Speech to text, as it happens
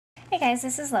Hey guys,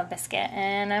 this is Love Biscuit,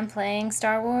 and I'm playing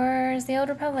Star Wars: The Old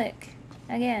Republic.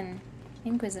 Again,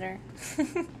 Inquisitor.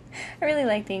 I really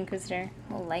like the Inquisitor.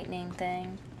 Whole lightning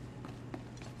thing.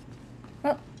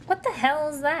 Well, what the hell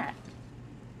is that?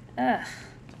 Ugh.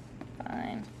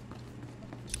 Fine.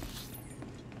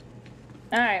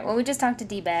 Alright, well we just talked to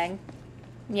D-Bag.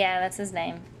 Yeah, that's his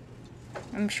name.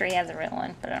 I'm sure he has a real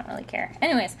one, but I don't really care.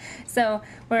 Anyways, so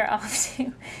we're off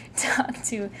to talk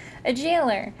to a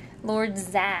jailer. Lord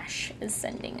Zash is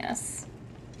sending us.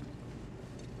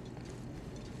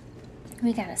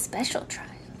 We got a special trial.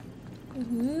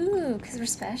 Ooh, because we're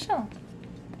special.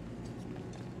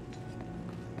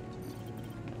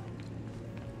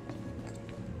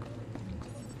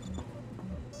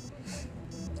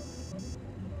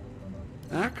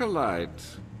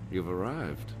 Acolyte, you've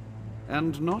arrived.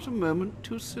 And not a moment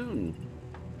too soon.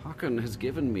 Hakan has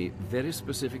given me very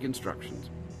specific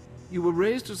instructions. You were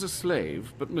raised as a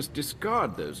slave, but must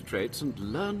discard those traits and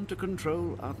learn to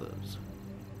control others.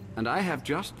 And I have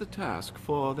just the task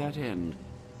for that end.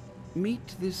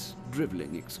 Meet this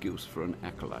driveling excuse for an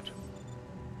acolyte.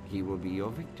 He will be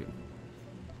your victim.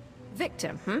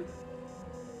 Victim,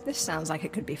 This sounds like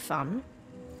it could be fun.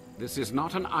 This is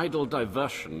not an idle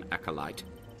diversion, acolyte.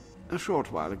 A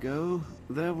short while ago,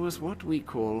 there was what we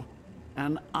call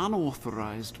an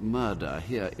unauthorized murder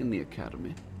here in the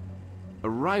Academy. A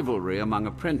rivalry among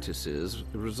apprentices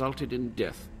resulted in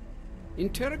death.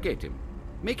 Interrogate him.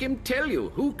 Make him tell you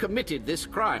who committed this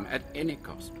crime at any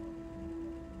cost.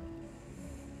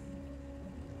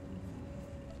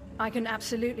 I can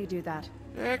absolutely do that.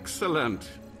 Excellent.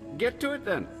 Get to it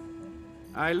then.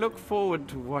 I look forward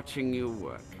to watching you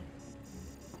work.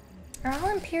 Are all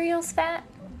Imperials fat?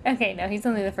 Okay, no, he's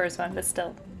only the first one, but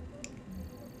still.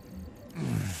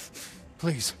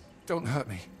 Please, don't hurt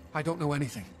me. I don't know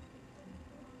anything.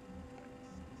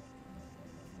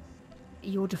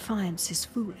 Your defiance is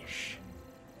foolish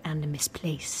and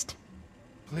misplaced.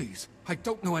 Please, I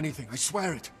don't know anything, I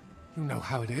swear it. You know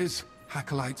how it is.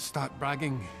 Acolytes start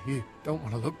bragging. You don't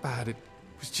want to look bad. It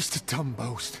was just a dumb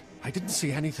boast. I didn't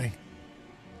see anything.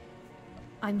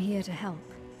 I'm here to help.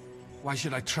 Why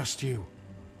should I trust you?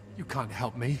 You can't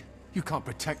help me. You can't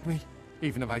protect me.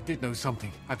 Even if I did know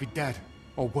something, I'd be dead.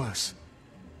 Or worse.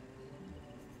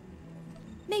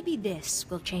 Maybe this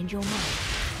will change your mind.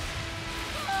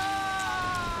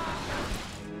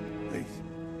 Please,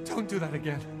 don't do that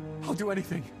again. I'll do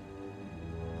anything.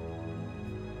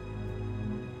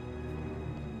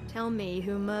 Tell me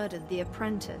who murdered the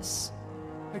apprentice.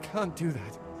 I can't do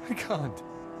that. I can't.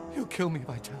 He'll kill me if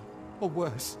I tell. Or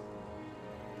worse.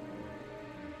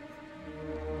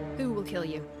 Who will kill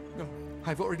you? No,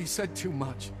 I've already said too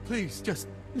much. Please, just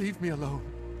leave me alone.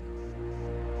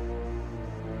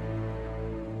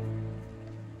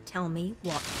 Tell me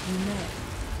what you know.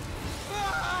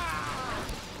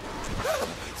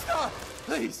 Stop!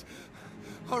 Please!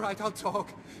 Alright, I'll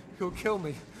talk. He'll kill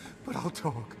me, but I'll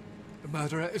talk. The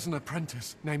murderer is an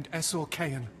apprentice named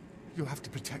SWTOR. You have to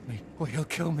protect me, or he'll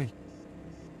kill me.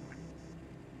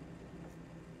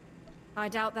 I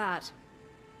doubt that.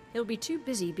 He'll be too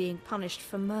busy being punished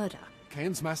for murder.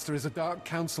 Kayan's master is a Dark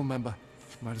Council member.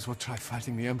 Might as well try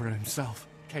fighting the Emperor himself.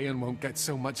 Kayan won't get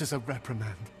so much as a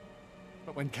reprimand.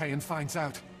 But when Kayan finds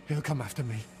out, he'll come after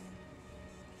me.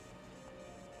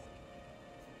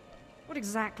 What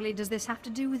exactly does this have to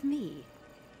do with me?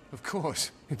 Of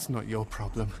course, it's not your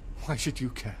problem. Why should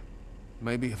you care?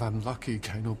 Maybe if I'm lucky,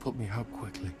 Kayan will put me out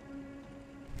quickly.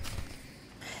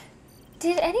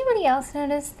 Did anybody else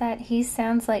notice that he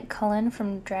sounds like Cullen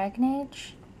from Dragon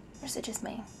Age? Or is it just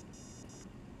me?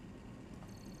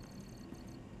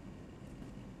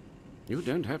 You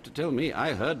don't have to tell me.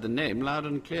 I heard the name loud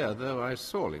and clear, though I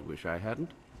sorely wish I hadn't.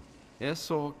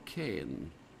 SWTOR.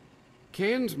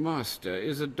 Kayan's master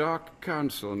is a Dark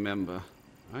Council member.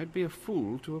 I'd be a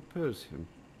fool to oppose him.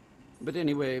 But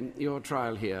anyway, your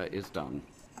trial here is done.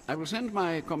 I will send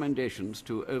my commendations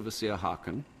to Overseer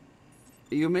Hakan.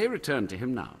 You may return to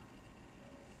him now.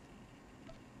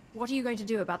 What are you going to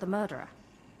do about the murderer?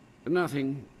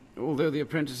 Nothing, although the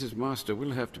apprentice's master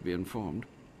will have to be informed.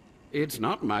 It's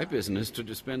not my business to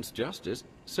dispense justice,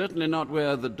 certainly not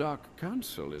where the Dark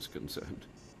Council is concerned.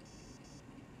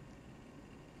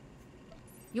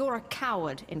 You're a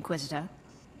coward, Inquisitor.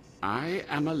 I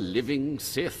am a living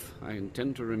Sith. I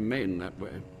intend to remain that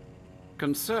way.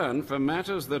 Concern for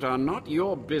matters that are not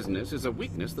your business is a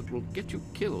weakness that will get you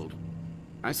killed.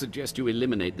 I suggest you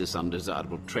eliminate this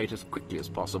undesirable trait as quickly as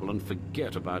possible and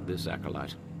forget about this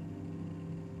acolyte.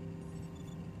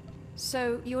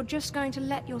 So you're just going to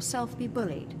let yourself be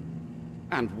bullied?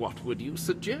 And what would you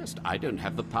suggest? I don't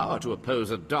have the power to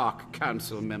oppose a Dark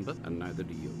Council member, and neither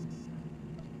do you.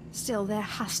 Still, there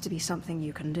has to be something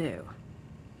you can do.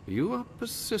 You are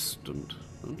persistent,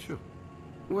 aren't you?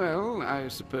 Well, I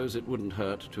suppose it wouldn't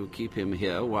hurt to keep him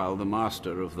here while the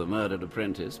master of the murdered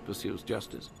apprentice pursues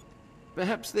justice.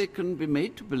 Perhaps they can be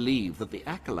made to believe that the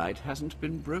acolyte hasn't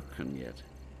been broken yet.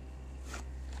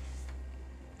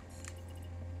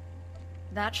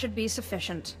 That should be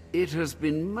sufficient. It has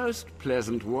been most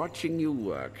pleasant watching you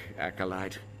work,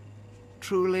 acolyte.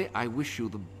 Truly, I wish you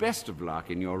the best of luck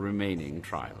in your remaining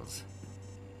trials.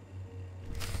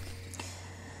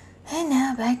 And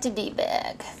now back to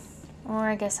D-Bag. Or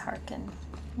I guess Harkin.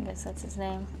 I guess that's his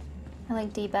name. I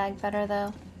like D-Bag better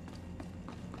though.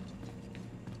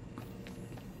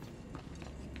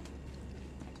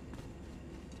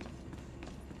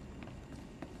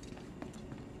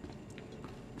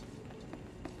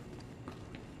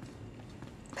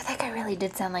 But that guy really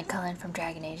did sound like Cullen from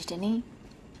Dragon Age, didn't he?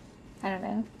 I don't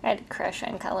know. I had a crush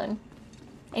on Cullen.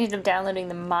 I ended up downloading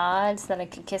the mod so that I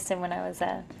could kiss him when I was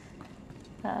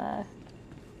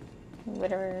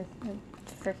whatever,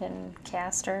 freaking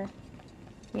caster.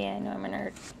 Yeah, I know I'm a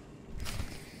nerd.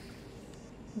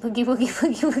 Boogie woogie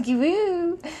woogie woogie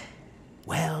woo!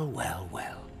 Well, well,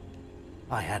 well.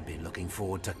 I had been looking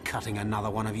forward to cutting another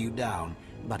one of you down,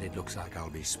 but it looks like I'll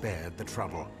be spared the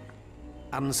trouble.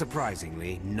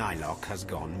 Unsurprisingly, Nylock has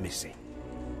gone missing.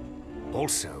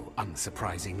 Also,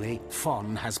 unsurprisingly,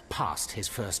 Fon has passed his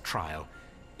first trial.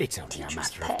 It's only a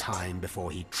matter of time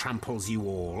before he tramples you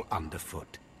all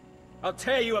underfoot. I'll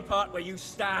tear you apart where you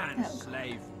stand,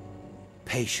 slave.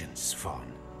 Patience,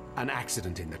 Fon. An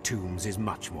accident in the tombs is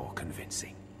much more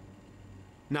convincing.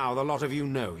 Now, the lot of you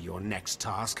know your next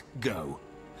task. Go.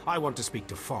 I want to speak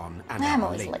to Fon and I'm our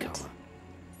always late. latecomer.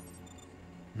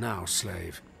 Now,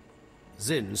 slave.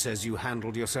 Zin says you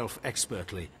handled yourself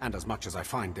expertly, and as much as I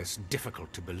find this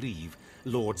difficult to believe,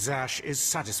 Lord Zash is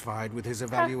satisfied with his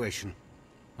evaluation.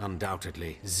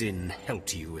 Undoubtedly, Zin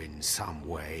helped you in some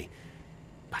way,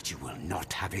 but you will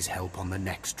not have his help on the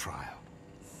next trial.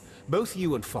 Both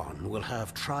you and Fon will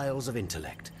have trials of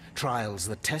intellect, trials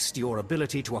that test your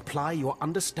ability to apply your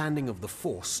understanding of the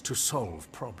Force to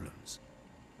solve problems.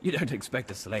 You don't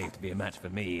expect a slave to be a match for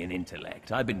me in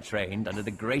intellect. I've been trained under the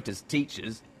greatest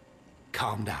teachers.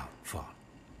 Calm down, Fon.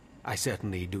 I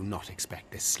certainly do not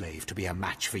expect this slave to be a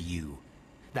match for you.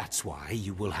 That's why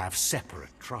you will have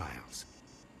separate trials.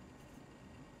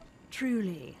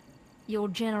 Truly, your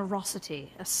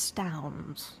generosity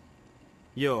astounds.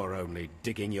 You're only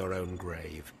digging your own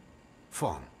grave.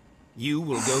 Fon, you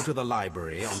will go to the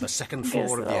library on the second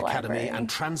floor of the Academy and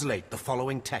translate the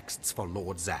following texts for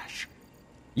Lord Zash.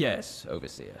 Yes,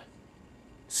 Overseer.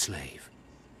 Slave.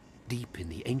 Deep in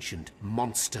the ancient,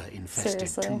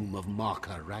 monster-infested tomb of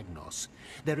Marka Ragnos,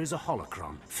 there is a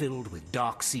holocron filled with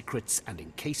dark secrets and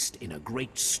encased in a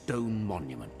great stone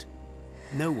monument.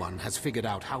 No one has figured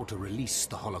out how to release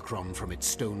the holocron from its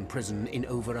stone prison in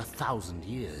over 1,000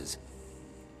 years.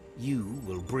 You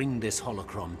will bring this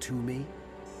holocron to me,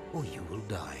 or you will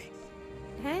die.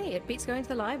 Hey, it beats going to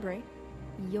the library.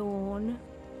 Yawn.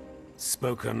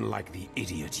 Spoken like the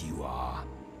idiot you are.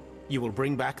 You will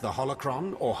bring back the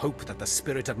holocron, or hope that the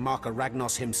spirit of Marka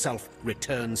Ragnos himself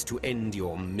returns to end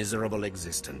your miserable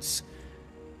existence.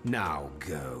 Now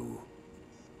go.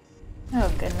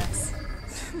 Oh goodness.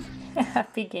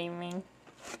 Happy gaming.